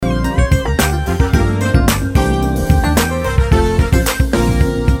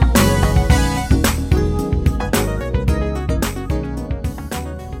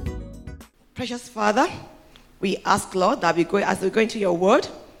Father, we ask, Lord, that as we go into your word,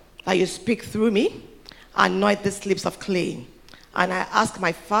 that you speak through me, anoint these lips of clay. And I ask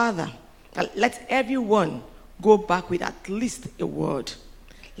my Father that let everyone go back with at least a word.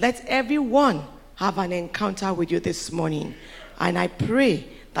 Let everyone have an encounter with you this morning. And I pray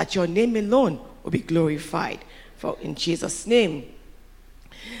that your name alone will be glorified. For in Jesus' name.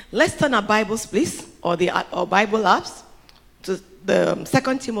 Let's turn our Bibles, please, or Bible apps, to the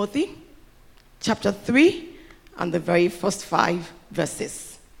 2 Timothy chapter 3 and the very first 5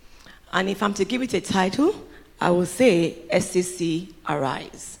 verses. And if I'm to give it a title, I will say SCC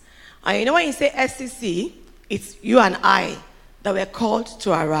Arise. And you know when you say SCC, it's you and I that we're called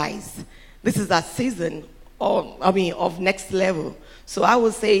to arise. This is a season of next level. So I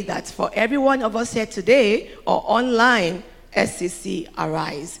will say that for every one of us here today or online, SCC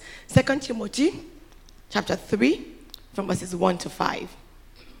Arise. 2 Timothy chapter 3 from verses 1 to 5.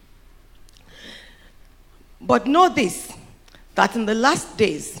 But know this, that in the last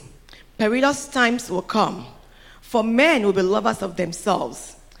days, perilous times will come. For men will be lovers of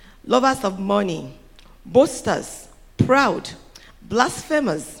themselves, lovers of money, boasters, proud,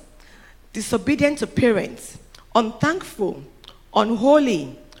 blasphemers, disobedient to parents, unthankful,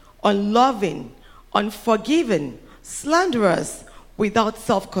 unholy, unloving, unforgiving, slanderers, without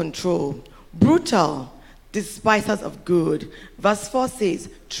self-control, brutal, despisers of good. Verse 4 says,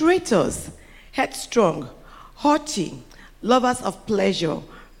 traitors, headstrong, haughty, lovers of pleasure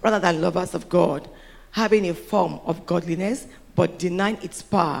rather than lovers of God, having a form of godliness but denying its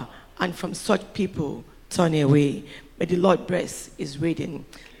power, and from such people turn away. May the Lord bless his reading.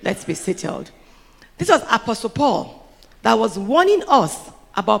 Let's be settled. This was Apostle Paul that was warning us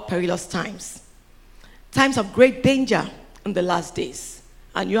about perilous times. Times of great danger in the last days.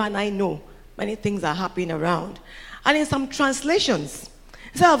 And you and I know many things are happening around. And in some translations,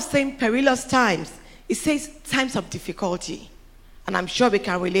 instead of saying perilous times, it says times of difficulty. And I'm sure we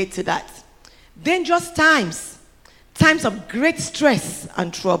can relate to that. Dangerous times, times of great stress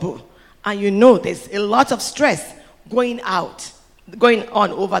and trouble. And you know there's a lot of stress going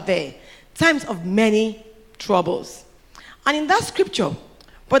on over there. Times of many troubles. And in that scripture,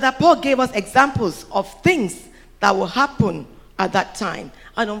 Brother Paul gave us examples of things that will happen at that time.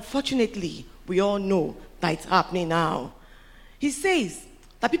 And unfortunately, we all know that it's happening now. He says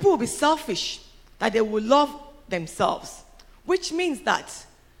that people will be selfish, that they will love themselves, which means that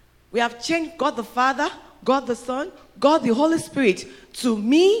we have changed God the Father, God the Son, God the Holy Spirit to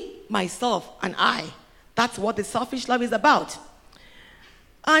me, myself, and I. That's what the selfish love is about.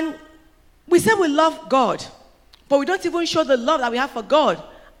 And we say we love God, but we don't even show the love that we have for God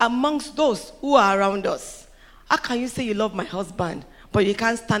amongst those who are around us. How can you say you love my husband, but you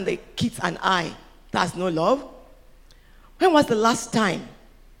can't stand the kids and I? That's no love. When was the last time,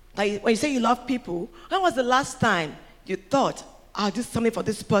 when you say you love people, when was the last time you thought, I'll do something for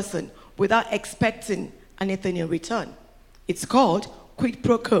this person without expecting anything in return? It's called quid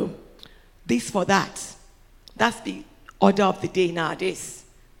pro quo. This for that. That's the order of the day nowadays.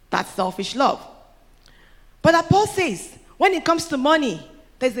 That's selfish love. But Paul says, when it comes to money,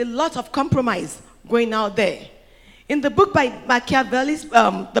 there's a lot of compromise going out there. In the book by Machiavelli's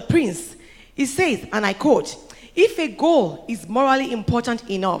The Prince, he says, and I quote, if a goal is morally important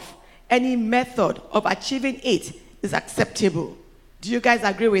enough, any method of achieving it is acceptable. Do you guys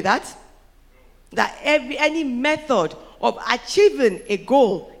agree with that? That any method of achieving a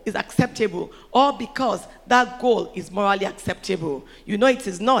goal is acceptable, or because that goal is morally acceptable. You know it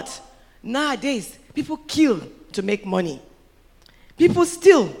is not. Nowadays, people kill to make money. People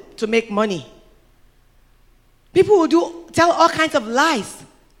steal to make money. People will tell all kinds of lies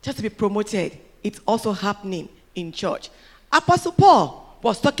just to be promoted. It's also happening in church. Apostle Paul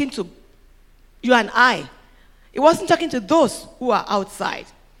was talking to you and I. He wasn't talking to those who are outside.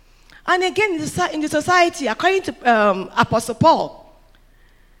 And again, in the society, according to Apostle Paul,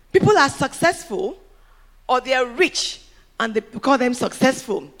 people are successful or they are rich, and they call them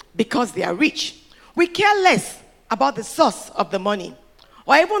successful because they are rich. We care less about the source of the money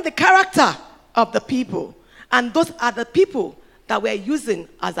or even the character of the people. And those are the people that we're using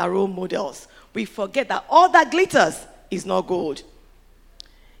as our role models. We forget that all that glitters is not gold.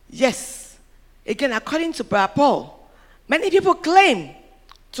 Yes, again, according to Paul, many people claim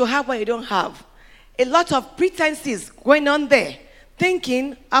to have what you don't have. A lot of pretenses going on there,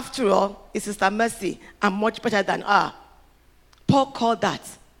 thinking, after all, it's Sister Mercy, I'm much better than her. Paul called that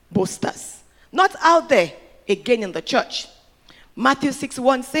boasters. Not out there, again in the church. Matthew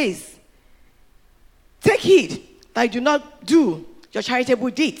 6:1 says, take heed that you do not do your charitable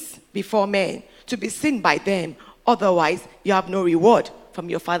deeds before men to be seen by them. Otherwise, you have no reward from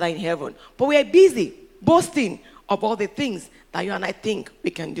your Father in heaven. But we are busy boasting of all the things that you and I think we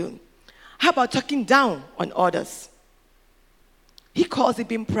can do. How about talking down on others? He calls it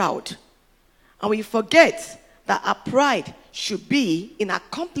being proud. And we forget that our pride should be in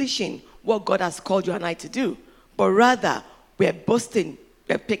accomplishing what God has called you and I to do. But rather, we're boasting,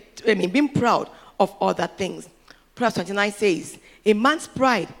 being proud of other things. Proverbs 29 says, a man's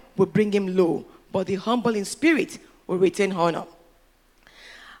pride will bring him low, but the humble in spirit will retain honor.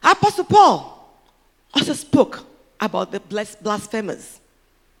 Apostle Paul also spoke about the blasphemers.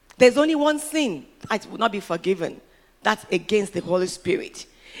 There's only one sin that will not be forgiven. That's against the Holy Spirit.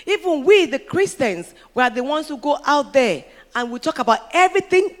 Even we, the Christians, we are the ones who go out there and we talk about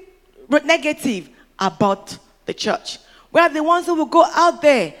everything negative about the church. We are the ones who will go out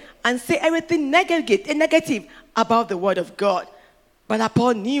there and say everything negative about the Word of God. But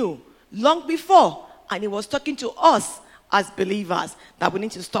Paul knew long before, and he was talking to us as believers, that we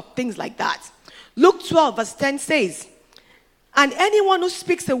need to stop things like that. Luke 12 verse 10 says, and anyone who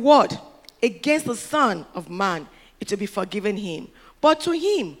speaks a word against the Son of Man, it will be forgiven him. But to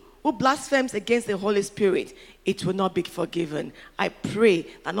him who blasphemes against the Holy Spirit, it will not be forgiven. I pray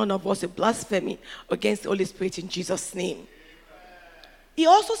that none of us will blaspheme against the Holy Spirit in Jesus' name. He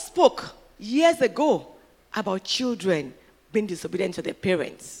also spoke years ago about children being disobedient to their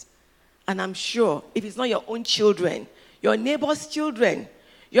parents. And I'm sure if it's not your own children, your neighbor's children,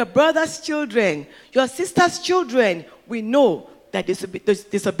 your brother's children, your sister's children, we know that they're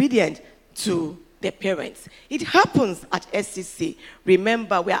disobedient to their parents. It happens at SCC.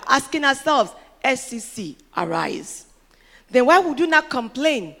 Remember, we are asking ourselves, SCC, arise. Then why would you not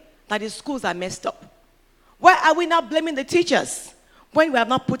complain that the schools are messed up? Why are we not blaming the teachers when we have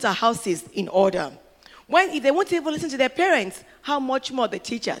not put our houses in order? When if they won't even listen to their parents, how much more the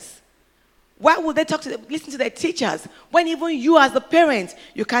teachers? Why would they listen to their teachers when even you as the parent,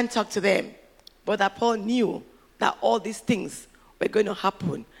 you can't talk to them? But that Paul knew that all these things were going to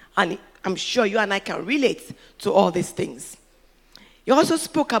happen. And I'm sure you and I can relate to all these things. He also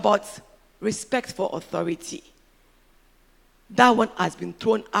spoke about respect for authority. That one has been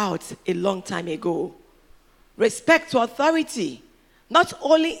thrown out a long time ago. Respect to authority, not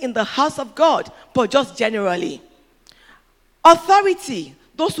only in the house of God, but just generally. Authority,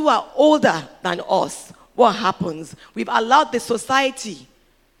 those who are older than us, what happens? We've allowed the society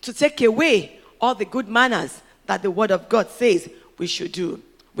to take away all the good manners that the Word of God says we should do.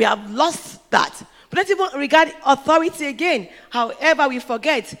 We have lost that. But let's even regard authority again. However, we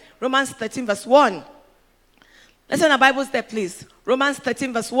forget Romans 13 verse 1. Let's turn our Bibles there, please. Romans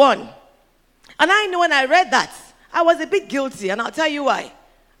 13 verse 1. And I know when I read that, I was a bit guilty, and I'll tell you why.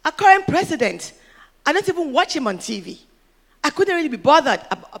 Our current president, I don't even watch him on TV. I couldn't really be bothered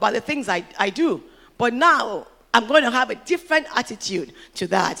about the things I do. But now, I'm going to have a different attitude to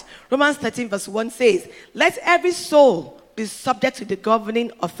that. Romans 13 verse 1 says, let every soul be subject to the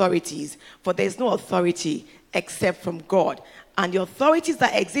governing authorities, for there is no authority except from God. And the authorities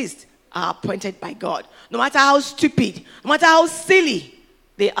that exist are appointed by God. No matter how stupid, no matter how silly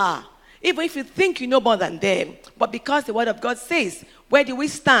they are. Even if you think you know more than them. But because the Word of God says, where do we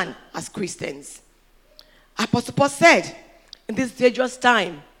stand as Christians? Apostle Paul said, in this dangerous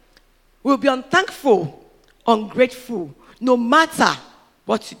time, we'll be unthankful, ungrateful, no matter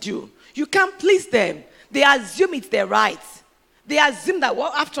what you do. You can't please them. They assume it's their right. They assume that,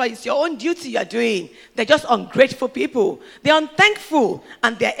 well, after all, it's your own duty you're doing. They're just ungrateful people. They're unthankful,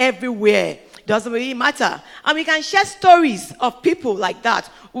 and they're everywhere. It doesn't really matter. And we can share stories of people like that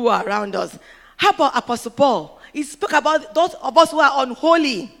who are around us. How about Apostle Paul? He spoke about those of us who are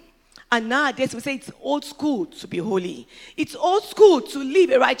unholy. And nowadays we say it's old school to be holy. It's old school to live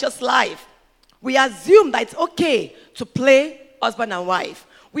a righteous life. We assume that it's okay to play husband and wife.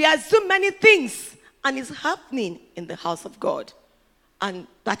 We assume many things, and it's happening in the house of God. And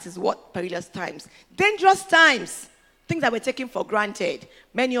that is what perilous times, dangerous times, things that we're taking for granted.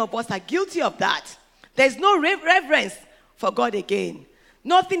 Many of us are guilty of that. There's no reverence for God again.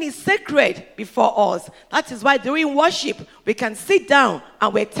 Nothing is sacred before us. That is why during worship, we can sit down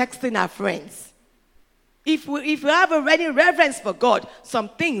and we're texting our friends. If we have already reverence for God, some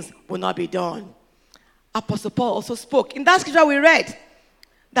things will not be done. Apostle Paul also spoke. In that scripture we read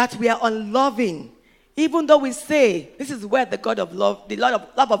that we are unloving. Even though we say this is where the God of love, the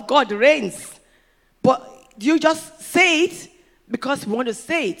love of God reigns. But do you just say it because we want to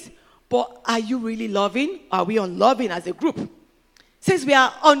say it? But are you really loving? Are we unloving as a group? Since we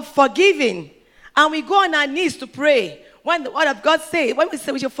are unforgiving, and we go on our knees to pray, when the Word of God says, when we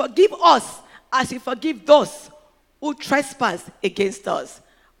say we should forgive us as we forgive those who trespass against us,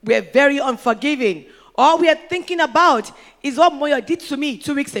 we are very unforgiving. All we are thinking about is what Moyo did to me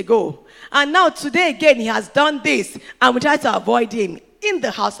 2 weeks ago. And now today again, he has done this. And we try to avoid him in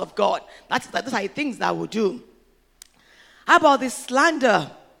the house of God. Those are the things that we do. How about the slander?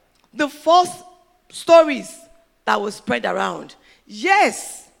 The false stories that will spread around.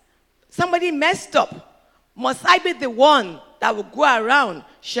 Yes, somebody messed up. Must I be the one that will go around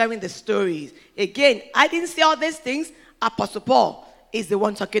sharing the stories? Again, I didn't say all these things. Apostle Paul is the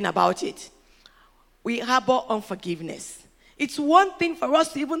one talking about it. We harbor unforgiveness. It's one thing for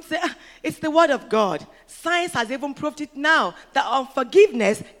us to even say, it's the word of God. Science has even proved it now that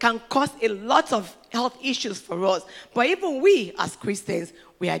unforgiveness can cause a lot of health issues for us. But even we, as Christians,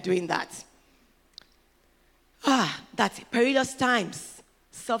 we are doing that. That perilous times,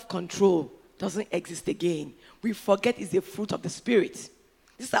 self-control doesn't exist again. We forget it's the fruit of the Spirit.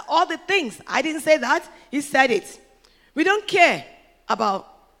 These are all the things. I didn't say that. He said it. We don't care about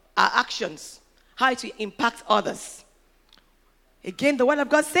our actions, how it will impact others. Again, the word of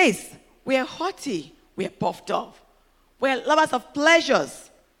God says, we are haughty, we are puffed up. We are lovers of pleasures,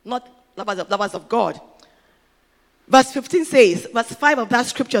 not lovers of God. Verse 15 says, verse 5 of that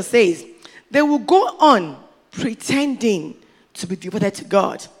scripture says, they will go on pretending to be devoted to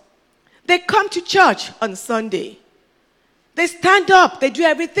God. They come to church on Sunday. They stand up, they do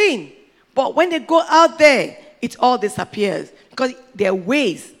everything. But when they go out there, it all disappears because their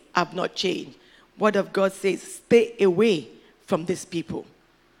ways have not changed. Word of God says, stay away from these people.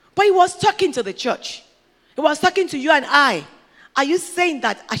 But he was talking to the church. He was talking to you and I. Are you saying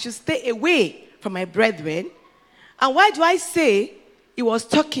that I should stay away from my brethren? And why do I say he was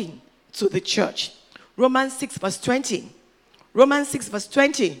talking to the church? Romans 6 verse 20. Romans 6 verse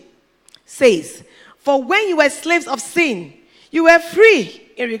 20 says, for when you were slaves of sin, you were free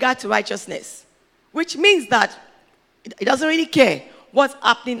in regard to righteousness. Which means that it doesn't really care what's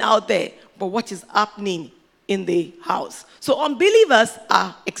happening out there, but what is happening in the house. So unbelievers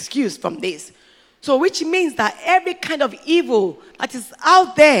are excused from this. So which means that every kind of evil that is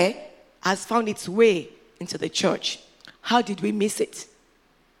out there has found its way into the church. How did we miss it?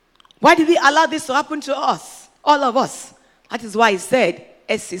 Why did we allow this to happen to us? All of us. That is why he said,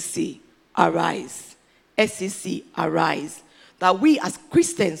 SCC, arise. SCC, arise. That we as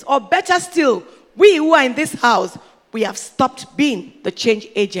Christians, or better still, we who are in this house, we have stopped being the change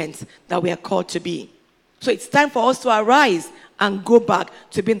agents that we are called to be. So it's time for us to arise and go back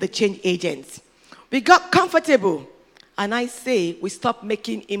to being the change agents. We got comfortable, and I say we stop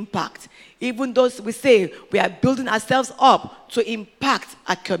making impact. Even though we say we are building ourselves up to impact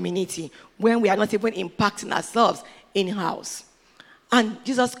our community, when we are not even impacting ourselves in-house. And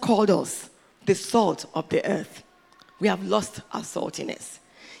Jesus called us the salt of the earth. We have lost our saltiness.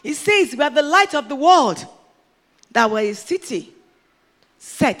 He says we are the light of the world. That we're a city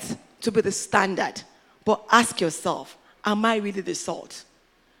set to be the standard. But ask yourself, am I really the salt?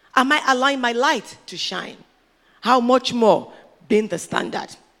 Am I allowing my light to shine? How much more being the standard?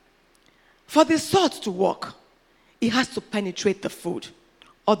 For the salt to work, it has to penetrate the food.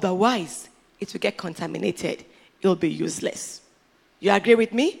 Otherwise, it will get contaminated. It will be useless. You agree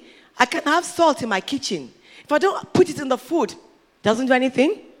with me? I can have salt in my kitchen. If I don't put it in the food, it doesn't do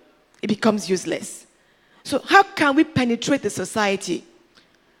anything. It becomes useless. So how can we penetrate the society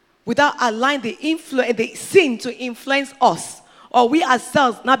without allowing the sin to influence us, or we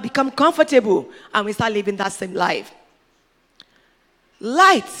ourselves not become comfortable and we start living that same life?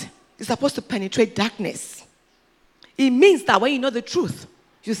 Light is supposed to penetrate darkness. It means that when you know the truth,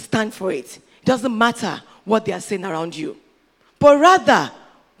 you stand for it. It doesn't matter what they are saying around you. But rather,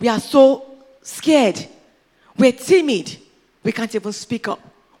 we are so scared. We're timid. We can't even speak up.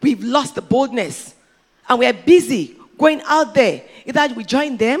 We've lost the boldness. And we're busy going out there. Either we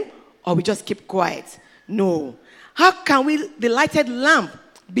join them or we just keep quiet. No. How can the lighted lamp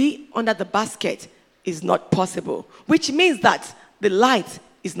be under the basket? Is not possible. Which means that the light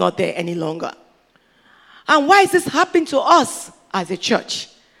is not there any longer. And why is this happening to us as a church?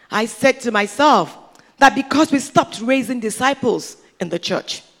 I said to myself that because we stopped raising disciples in the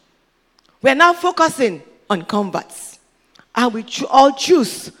church, we're now focusing on converts. And we all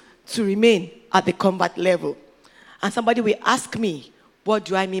choose to remain at the convert level. And somebody will ask me, what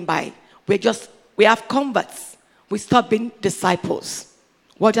do I mean by we have converts. We stop being disciples.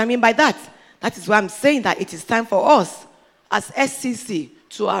 What do I mean by that? That is why I'm saying that it is time for us as SCC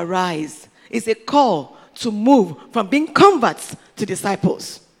to arise. It's a call to move from being converts to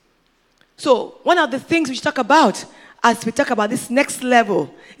disciples. So one of the things we should talk about as we talk about this next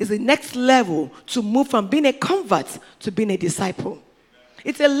level is the next level to move from being a convert to being a disciple.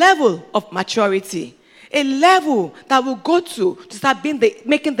 It's a level of maturity. A level that will go to start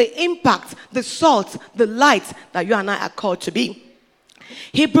making the impact, the salt, the light that you and I are called to be.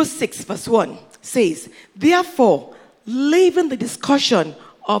 Hebrews 6 verse 1 says, therefore, leaving the discussion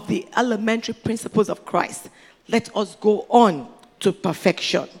of the elementary principles of Christ, let us go on to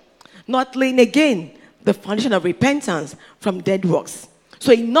perfection, not laying again the foundation of repentance from dead works.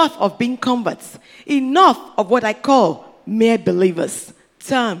 So enough of being converts, enough of what I call mere believers.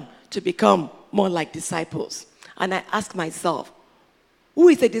 Time to become more like disciples. And I ask myself, who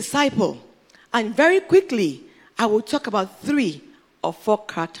is a disciple? And very quickly, I will talk about 3 or 4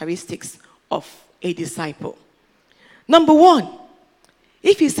 characteristics of a disciple. Number 1,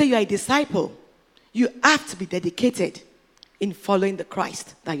 if you say you are a disciple, you have to be dedicated in following the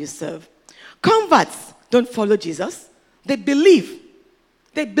Christ that you serve. Converts don't follow Jesus. They believe.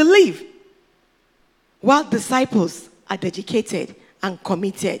 They believe. While disciples are dedicated and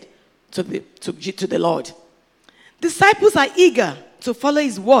committed to the Lord. Disciples are eager to follow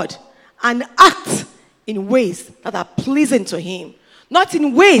his word and act in ways that are pleasing to him. Not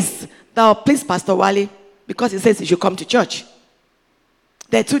in ways that will please Pastor Wale because he says he should come to church.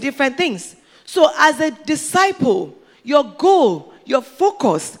 They're 2 different things. So as a disciple, your goal, your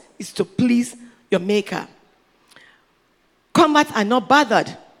focus is to please your maker. Converts are not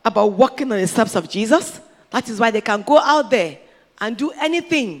bothered about walking on the steps of Jesus. That is why they can go out there and do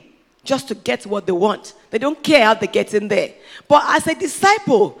anything just to get what they want. They don't care how they get in there. But as a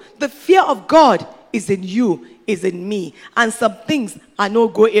disciple, the fear of God is in you, is in me. And some things are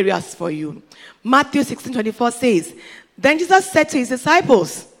no-go areas for you. Matthew 16:24 says, then Jesus said to his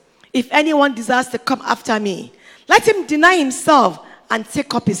disciples, if anyone desires to come after me, let him deny himself and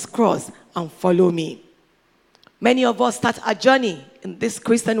take up his cross and follow me. Many of us start our journey in this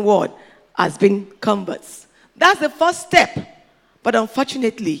Christian world as being converts. That's the first step. But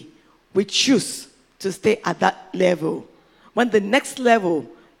unfortunately, we choose to stay at that level when the next level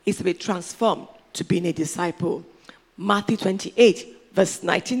is to be transformed to being a disciple. Matthew 28 verse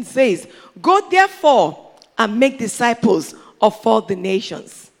 19 says, go therefore and make disciples of all the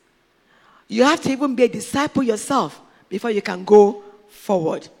nations. You have to even be a disciple yourself before you can go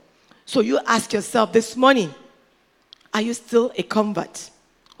forward. So you ask yourself this morning, are you still a convert?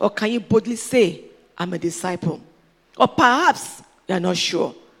 Or can you boldly say, I'm a disciple? Or perhaps you're not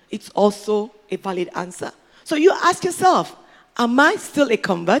sure. It's also a valid answer. So you ask yourself, am I still a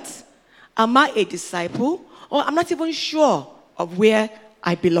convert? Am I a disciple? Or I'm not even sure of where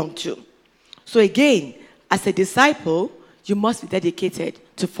I belong to. So again, as a disciple, you must be dedicated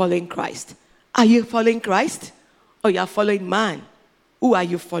to following Christ. Are you following Christ? Or you are following man? Who are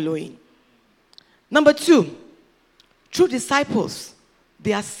you following? Number 2, true disciples,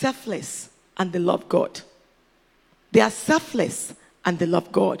 they are selfless and they love God. They are selfless and they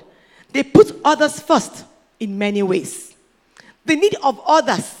love God. They put others first in many ways. The need of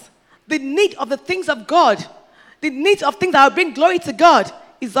others, the need of the things of God, the need of things that will bring glory to God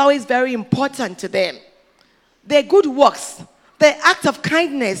is always very important to them. Their good works, their act of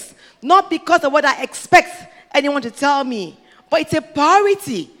kindness, not because of what I expect anyone to tell me, but it's a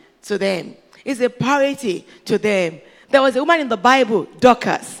priority to them. It's a priority to them. There was a woman in the Bible,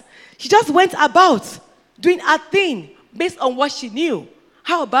 Dorcas. She just went about doing her thing based on what she knew.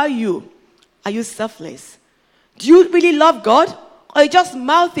 How about you? Are you selfless? Do you really love God? Or you just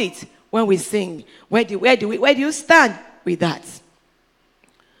mouth it when we sing? Where do you stand with that?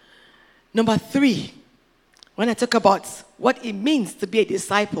 Number 3, when I talk about what it means to be a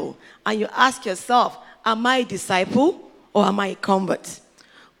disciple, and you ask yourself, am I a disciple or am I a convert?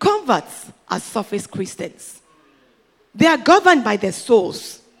 Converts are surface Christians. They are governed by their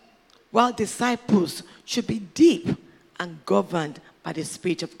souls, while disciples should be deep and governed by the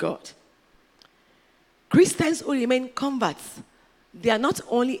Spirit of God. Christians who remain converts, they are not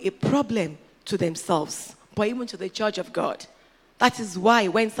only a problem to themselves, but even to the church of God. That is why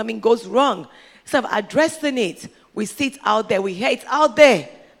when something goes wrong, instead of addressing it, we see it out there, we hear it out there.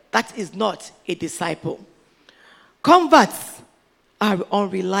 That is not a disciple. Converts are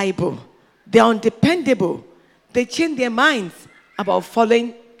unreliable. They are undependable. They change their minds about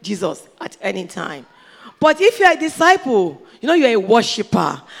following Jesus at any time. But if you're a disciple, you're a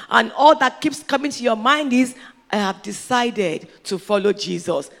worshiper, and all that keeps coming to your mind is, I have decided to follow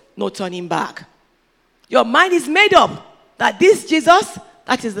Jesus, no turning back. Your mind is made up that this Jesus,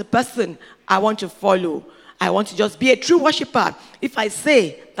 that is the person I want to follow. I want to just be a true worshiper if I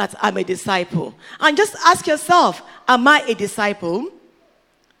say that I'm a disciple. And just ask yourself, am I a disciple?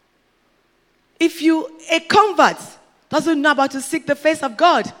 If a convert doesn't know about to seek the face of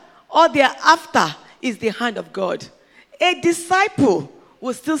God, all they're after is the hand of God. A disciple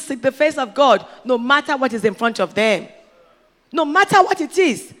will still seek the face of God no matter what is in front of them. No matter what it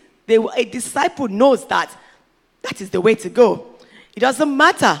is, a disciple knows that is the way to go. It doesn't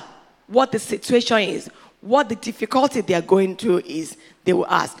matter what the situation is, what the difficulty they are going through is, they will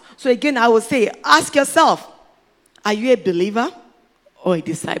ask. So again, I will say, ask yourself, are you a believer or a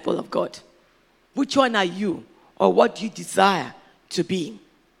disciple of God? Which one are you, or what do you desire to be?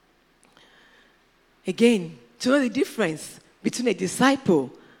 Again, to know the difference between a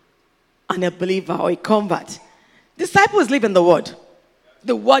disciple and a believer or a convert. Disciples live in the Word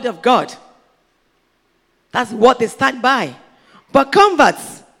of God. That's what they stand by. But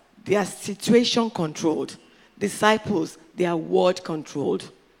converts, they are situation controlled. Disciples, they are word controlled.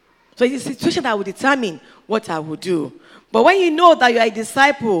 So it's a situation that will determine what I will do. But when you know that you are a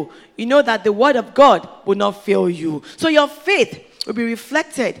disciple, you know that the Word of God will not fail you. So your faith will be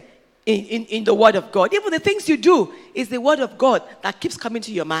reflected in the Word of God. Even the things you do is the Word of God that keeps coming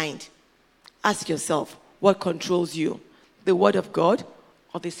to your mind. Ask yourself, what controls you? The Word of God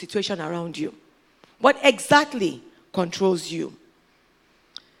or the situation around you? What exactly controls you?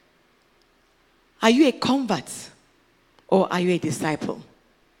 Are you a convert or are you a disciple?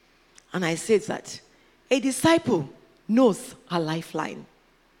 And I said that a disciple knows a lifeline.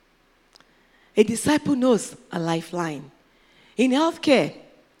 A disciple knows a lifeline. In healthcare,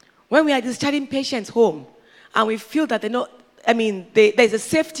 when we are discharging patients home and we feel that there's a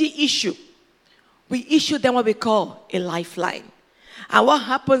safety issue, we issue them what we call a lifeline. And what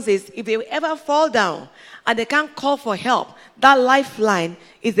happens is, if they ever fall down and they can't call for help, that lifeline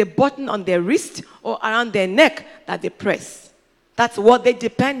is a button on their wrist or around their neck that they press. That's what they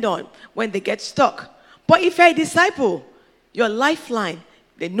depend on when they get stuck. But if you're a disciple, your lifeline,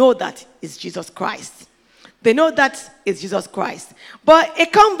 they know that is Jesus Christ. They know that is Jesus Christ. But a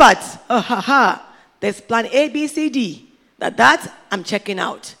convert, there's plan A, B, C, D. That I'm checking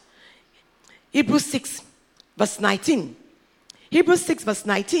out. Hebrews 6, verse 19. Hebrews 6, verse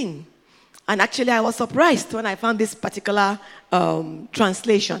 19. And actually, I was surprised when I found this particular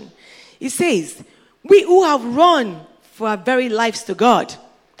translation. It says, we who have run for our very lives to God,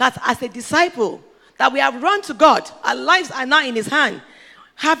 that's as a disciple, that we have run to God, our lives are now in His hand,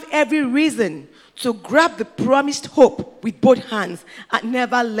 have every reason to grab the promised hope with both hands and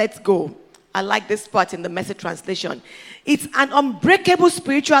never let go. I like this part in the Message translation. It's an unbreakable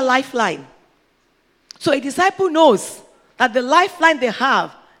spiritual lifeline. So a disciple knows that the lifeline they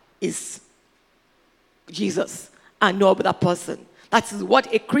have is Jesus and no other person. That is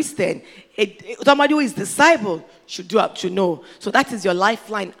what a Christian, somebody who is disciple, should do up to know. So that is your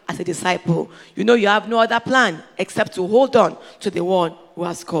lifeline as a disciple. You know you have no other plan except to hold on to the one who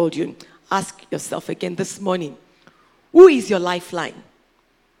has called you. Ask yourself again this morning, who is your lifeline?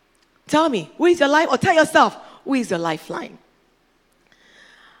 Tell me, who is your life? Or tell yourself, who is your lifeline?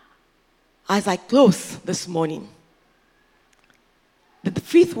 As I close this morning, the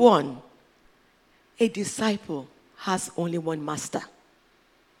fifth one, a disciple has only one master.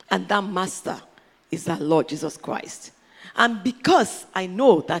 And that master is our Lord Jesus Christ. And because I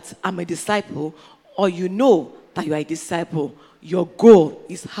know that I'm a disciple, or you know that you are a disciple, your goal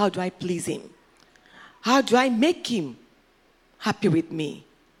is, how do I please Him? How do I make Him happy with me?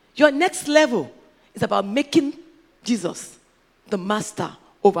 Your next level is about making Jesus the master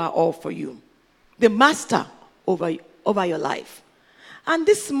over all for you. The master over your life. And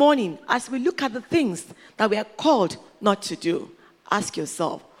this morning, as we look at the things that we are called not to do, ask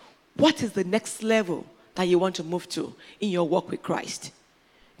yourself, what is the next level that you want to move to in your walk with Christ?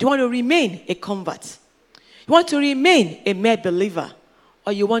 Do you want to remain a convert? You want to remain a mere believer?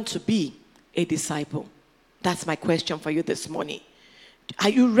 Or you want to be a disciple? That's my question for you this morning. Are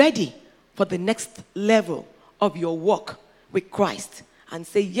you ready for the next level of your walk with Christ? And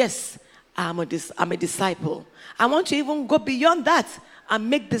say, yes, I'm a disciple. I want to even go beyond that and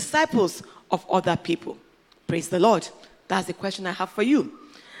make disciples of other people. Praise the Lord. That's the question I have for you.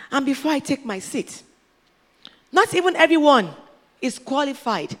 And before I take my seat, not even everyone is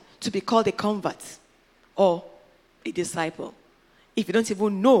qualified to be called a convert or a disciple if you don't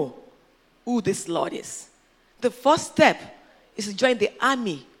even know who this Lord is. The first step is to join the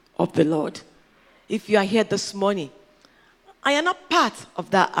army of the Lord. If you are here this morning and you're not part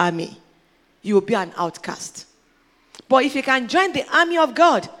of that army, you will be an outcast. But if you can join the army of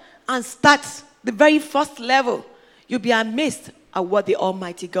God and start the very first level, you'll be amazed at what the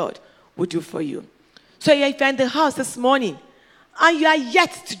Almighty God will do for you. So if you're in the house this morning and you are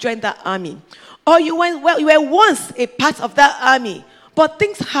yet to join that army, or you were once a part of that army, but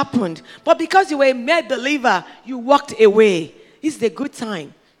things happened, but because you were a mere believer, you walked away, it's a good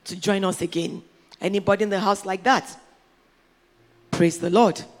time to join us again. Anybody in the house like that? Praise the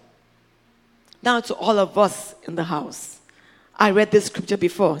Lord. Now to all of us in the house. I read this scripture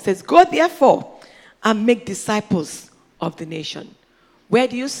before. It says, go therefore and make disciples of the nation. Where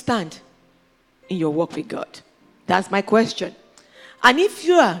do you stand in your walk with God? That's my question. And if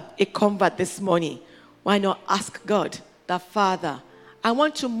you are a convert this morning, why not ask God, that Father, I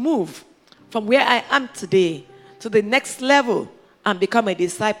want to move from where I am today to the next level and become a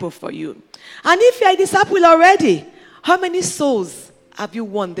disciple for you. And if you're a disciple already, how many souls have you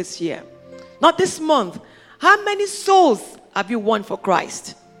won this year? Not this month. How many souls have you won for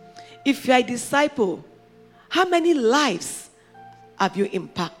Christ? If you're a disciple, how many lives have you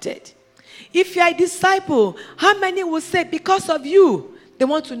impacted? If you're a disciple, how many will say, because of you, they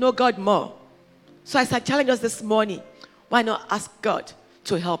want to know God more? So as I challenge us this morning, why not ask God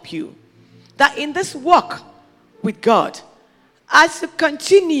to help you? That in this walk with God, as you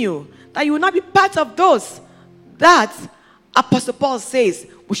continue, that you will not be part of those that Apostle Paul says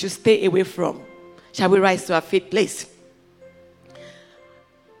we should stay away from. Shall we rise to our feet, please?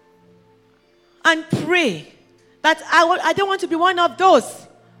 And pray that I don't want to be one of those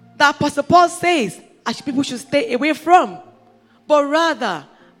that Apostle Paul says people should stay away from. But rather,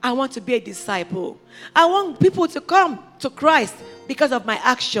 I want to be a disciple. I want people to come to Christ because of my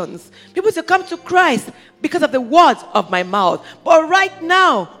actions. People to come to Christ because of the words of my mouth. But right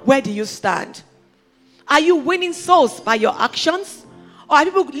now, where do you stand? Are you winning souls by your actions? Or are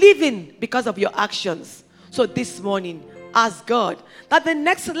people living because of your actions? So this morning, ask God that the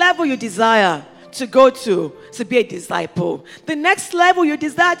next level you desire to go to be a disciple. The next level you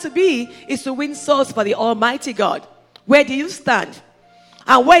desire to be is to win souls for the Almighty God. Where do you stand?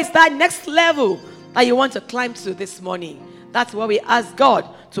 And where is that next level that you want to climb to this morning? That's what we ask God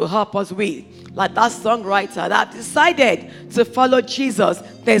to help us with. Like that songwriter that decided to follow Jesus.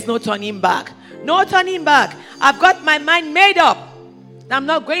 There's no turning back. No turning back. I've got my mind made up. I'm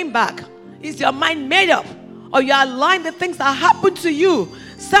not going back. Is your mind made up? Or you align the things that happen to you?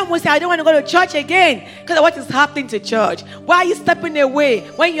 Some will say, I don't want to go to church again because of what is happening to church. Why are you stepping away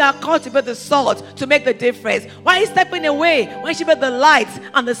when you are called to be the salt to make the difference? Why are you stepping away when you should be the lights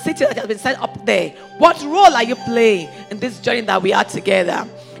and the city that has been set up there? What role are you playing in this journey that we are together?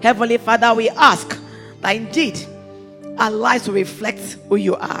 Heavenly Father, we ask that indeed our lives will reflect who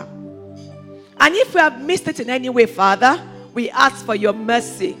you are. And if we have missed it in any way, Father, we ask for your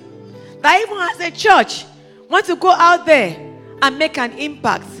mercy. That even as a church, want to go out there and make an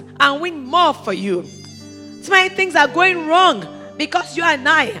impact and win more for you. So many things are going wrong because you and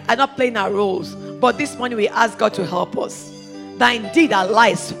I are not playing our roles. But this morning we ask God to help us, that indeed our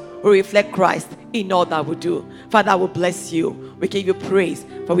lives will reflect Christ in all that we do. Father, we bless you. We give you praise,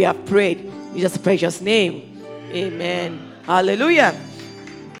 for we have prayed in Jesus' precious name. Amen. Hallelujah.